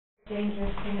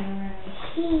dangerous thing in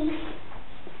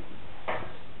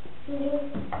the room?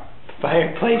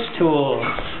 Fireplace tools.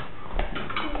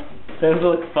 Those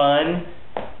look fun.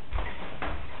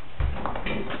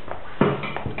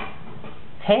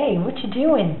 Hey, what you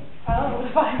doing? Oh, the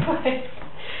fireplace.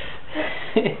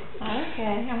 Okay,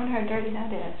 I wonder how dirty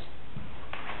that is.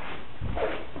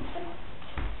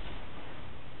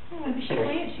 Oh, maybe she cleaned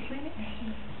it. She cleaned it.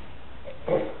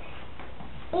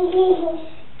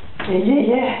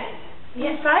 Yeah.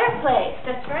 Yeah, fireplace.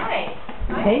 That's right.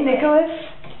 Fireplace. Hey, Nicholas.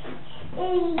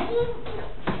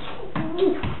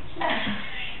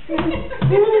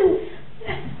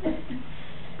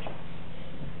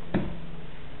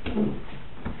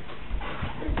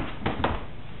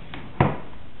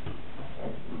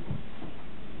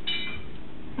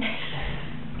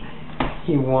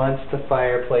 He wants the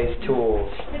fireplace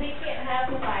tools. But he can't have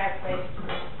the fireplace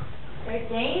tools. They're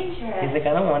dangerous. He's like,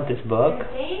 I don't want this book.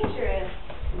 They're dangerous.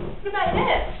 What about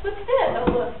this? What's this? Oh,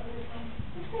 look.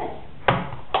 What's this?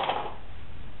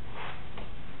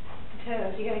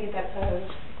 Pose. You gotta get that pose.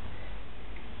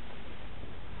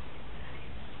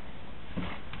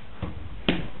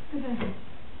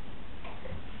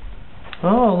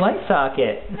 Oh, light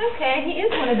socket. Okay, he is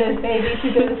one of those babies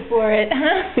who goes for it,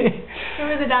 huh?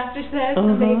 Remember the doctor said,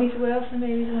 some babies will, some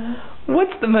babies won't.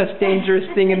 What's the most dangerous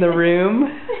thing in the room?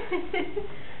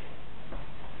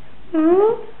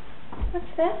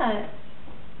 What's that?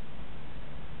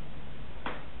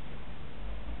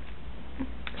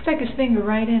 Stuck his finger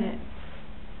right in it.